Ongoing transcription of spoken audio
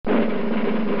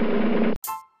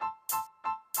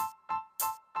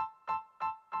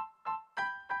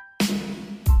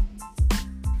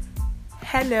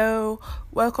Hello,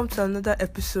 welcome to another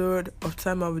episode of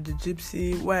Time Out with the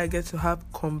Gypsy, where I get to have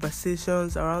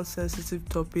conversations around sensitive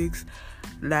topics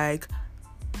like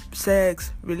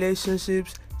sex,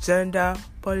 relationships, gender,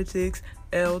 politics,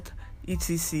 health,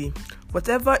 etc.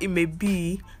 Whatever it may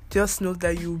be, just know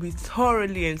that you'll be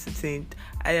thoroughly entertained.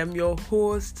 I am your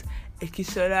host,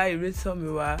 Ekishola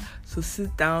Iretomiwa, so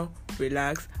sit down,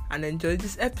 relax, and enjoy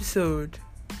this episode.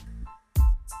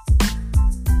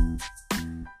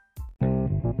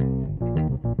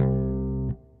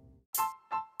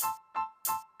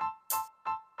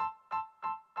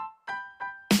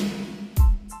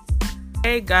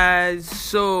 Hey guys,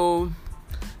 so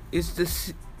it's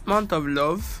this month of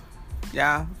love.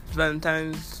 Yeah,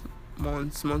 Valentine's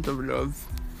month of love.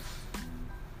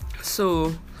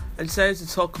 So I decided to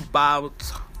talk about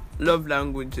love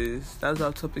languages. That's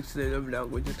our topic today, love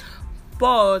languages.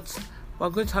 But we're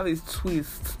going to have a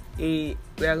twist. We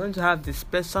are going to have the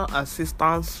special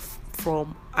assistance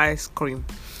from ice cream.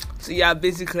 So yeah,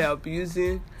 basically I'll be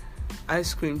using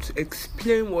ice cream to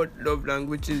explain what love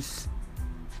languages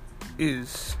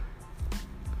is,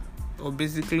 or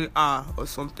basically are, or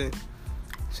something.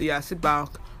 So yeah, sit back,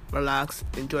 relax,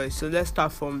 enjoy. So let's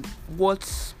start from what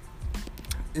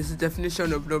is the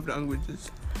definition of love languages.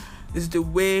 It's the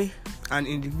way an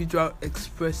individual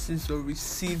expresses or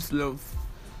receives love.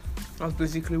 That's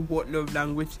basically what love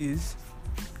language is.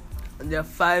 And there are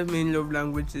 5 main love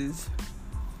languages.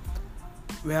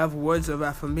 We have words of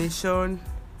affirmation,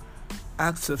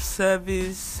 acts of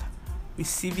service,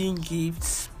 receiving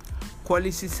gifts,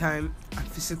 quality time, and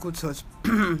physical touch.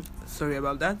 Sorry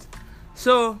about that.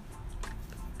 So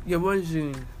you're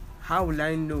wondering, how will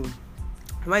I know?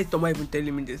 Why is Toma even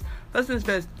telling me this? First things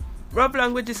first, love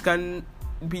languages can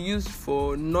be used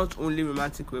for not only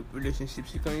romantic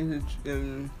relationships. You can use it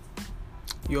in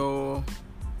your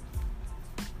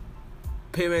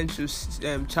parent to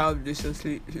child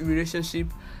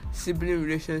relationship, sibling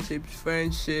relationships,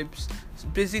 friendships. So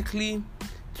basically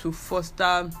to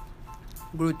foster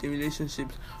growth in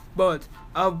relationships. But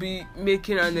I'll be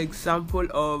making an example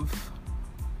of,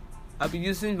 I'll be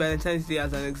using Valentine's Day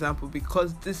as an example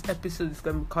because this episode is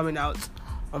going to be coming out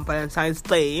on Valentine's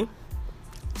Day.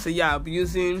 So yeah, I'll be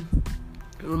using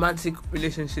romantic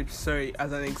relationships,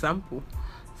 as an example.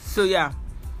 So yeah,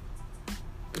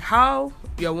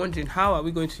 you're wondering, how are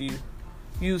we going to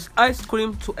use ice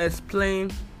cream to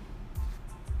explain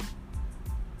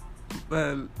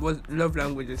what love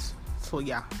languages? So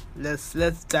yeah, let's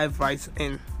dive right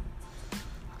in.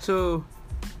 So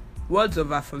words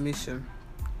of affirmation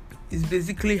is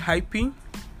basically hyping,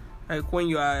 like when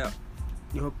you are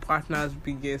your partner's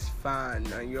biggest fan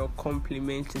and you're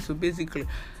complimenting. So basically,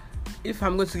 if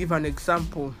I'm going to give an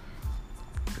example,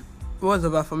 words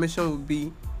of affirmation would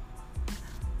be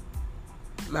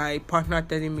my partner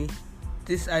telling me,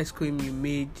 this ice cream you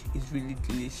made is really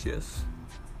delicious.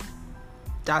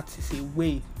 That is a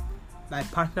way my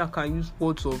partner can use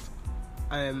words of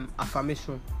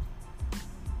affirmation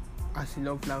as a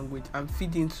love language and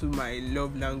feed into my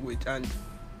love language and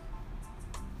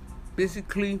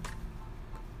basically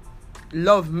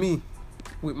love me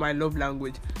with my love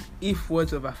language if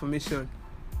words of affirmation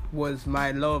was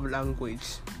my love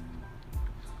language.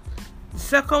 The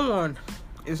second one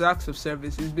is acts of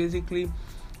service. It's basically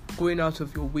going out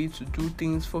of your way to do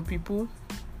things for people.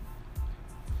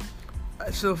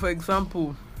 So for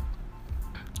example,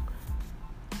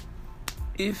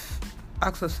 if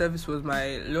acts of service was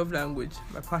my love language,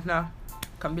 my partner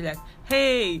can be like,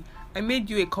 hey, I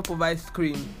made you a cup of ice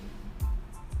cream.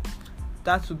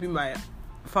 That would be my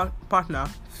partner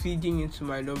feeding into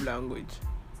my love language,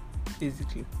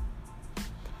 basically.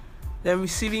 Then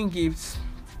receiving gifts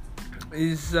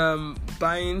is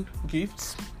buying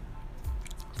gifts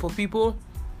for people.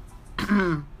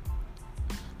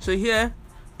 So here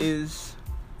is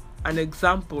an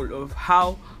example of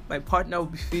how my partner will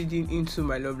be feeding into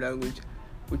my love language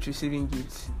with receiving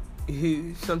gifts.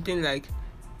 Something like,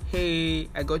 hey,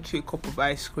 I got you a cup of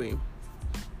ice cream.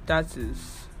 That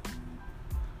is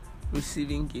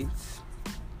receiving gifts.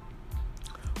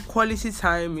 Quality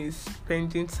time is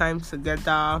spending time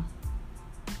together,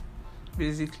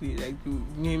 basically, like the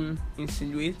name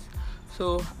insinuates.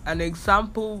 So an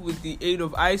example with the aid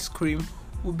of ice cream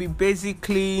would be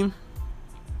basically,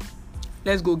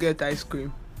 let's go get ice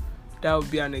cream. That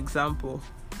would be an example.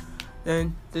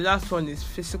 Then the last one is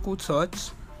physical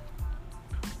touch.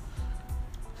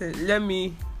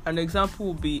 An example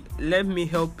would be, let me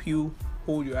help you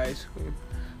hold your ice cream.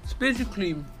 So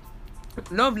basically,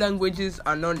 love languages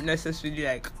are not necessarily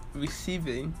like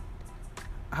receiving,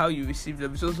 how you receive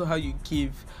them, it's also how you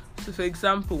give. So for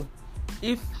example,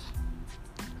 if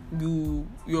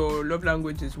your love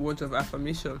language is words of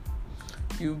affirmation.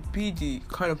 You be the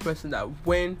kind of person that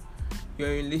when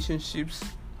you're in relationships,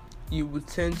 you would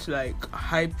tend to like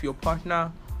hype your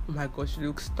partner. Oh my gosh, you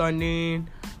look stunning,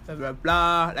 blah blah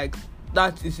blah. Like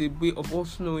that is a way of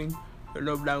also knowing your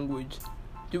love language.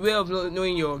 The way of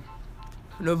knowing your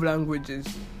love language is,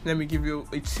 let me give you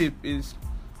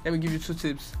two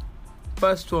tips.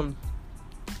 First one,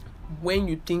 when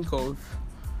you think of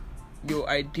your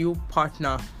ideal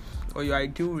partner or your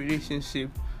ideal relationship,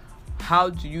 how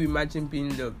do you imagine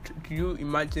being loved? Do you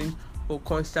imagine a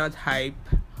constant hype,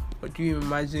 or do you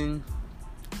imagine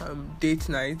date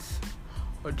nights,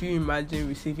 or do you imagine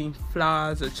receiving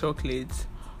flowers or chocolates,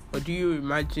 or do you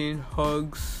imagine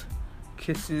hugs,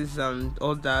 kisses and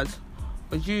all that,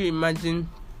 or do you imagine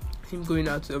him going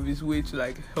out of his way to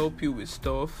like help you with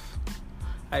stuff?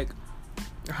 Like,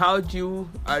 how do you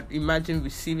imagine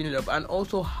receiving love, and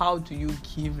also how do you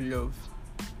give love?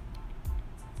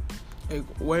 Like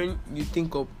when you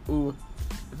think of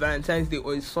Valentine's Day,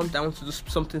 or something, I want to do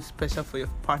something special for your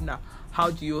partner, how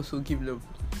do you also give love?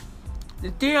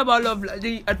 The thing about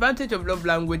the advantage of love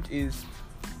language is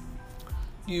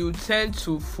you tend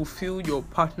to fulfill your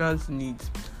partner's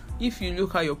needs. If you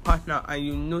look at your partner and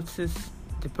you notice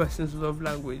the person's love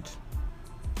language,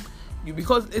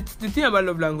 because it's the thing about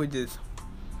love languages,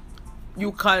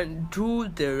 you can do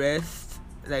the rest,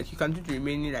 like you can do the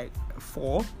remaining like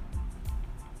 4.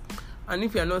 And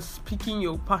if you are not speaking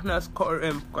your partner's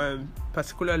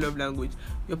particular love language,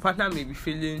 your partner may be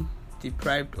feeling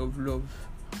deprived of love.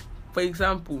 For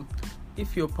example,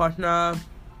 if your partner's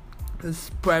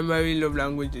primary love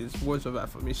language is words of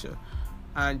affirmation,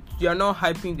 and you are not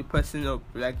hyping the person up,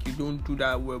 like you don't do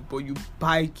that well, but you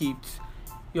buy gifts,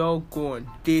 you all go on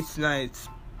date nights,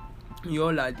 you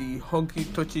all are the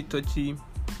huggy, touchy,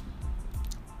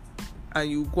 and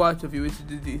you go out of your way to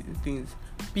do these things.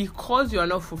 Because you are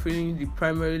not fulfilling the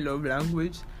primary love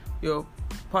language, your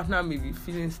partner may be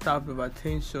feeling starved of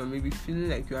attention, maybe feeling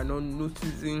like you are not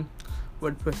noticing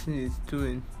what the person is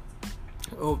doing,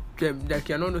 or like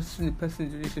you are not noticing the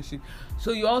person's relationship.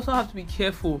 So you also have to be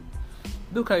careful.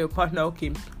 Look at your partner.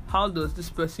 Okay, how does this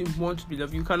person want to be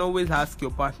loved? You can always ask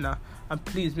your partner, and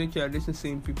please make sure you're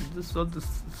listening to people. This is not the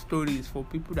stories for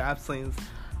people that have sense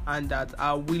and that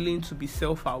are willing to be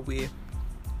self-aware.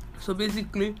 So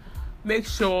basically, make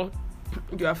sure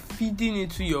you are feeding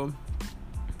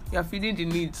the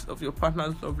needs of your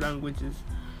partner's love languages.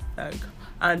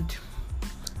 And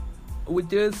with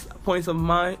these points of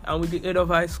mine, and with the aid of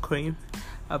ice cream,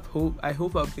 I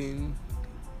hope I've been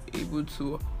able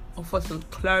to offer some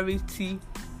clarity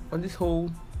on this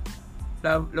whole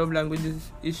love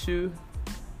languages issue.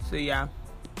 So yeah,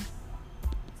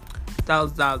 that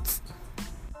was that.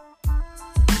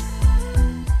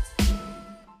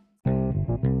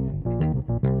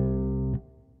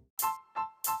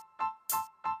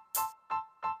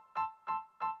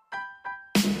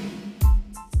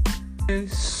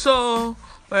 So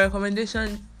my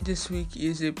recommendation this week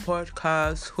is a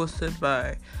podcast hosted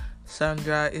by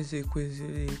Sandra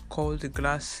Ezekwesili called The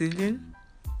Glass Ceiling,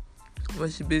 where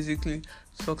she basically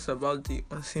talks about the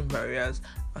unseen barriers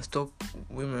that stop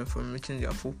women from reaching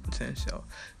their full potential.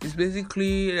 It's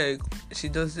basically like she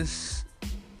does this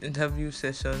interview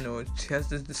session, or she has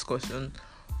this discussion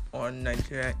on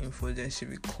Nigeria Info, then she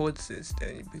records it,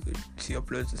 then she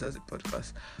uploads it as a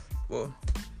podcast. Well,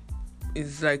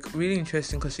 it's like really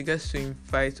interesting because she gets to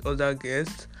invite other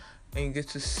guests, and you get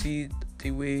to see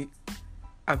the way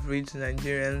average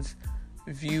Nigerians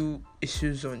view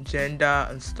issues on gender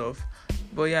and stuff.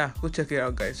 But yeah, go check it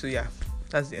out, guys. So yeah,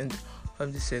 that's the end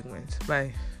of this segment.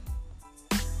 Bye.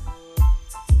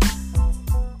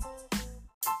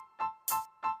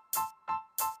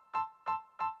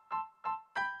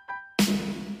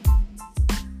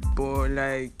 But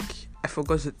like, I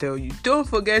forgot to tell you, don't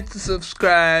forget to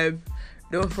subscribe,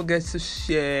 don't forget to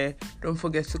share, don't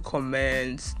forget to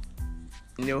comment,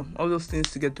 all those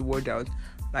things to get the word out,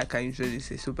 like I usually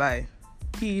say. So bye,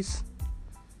 peace.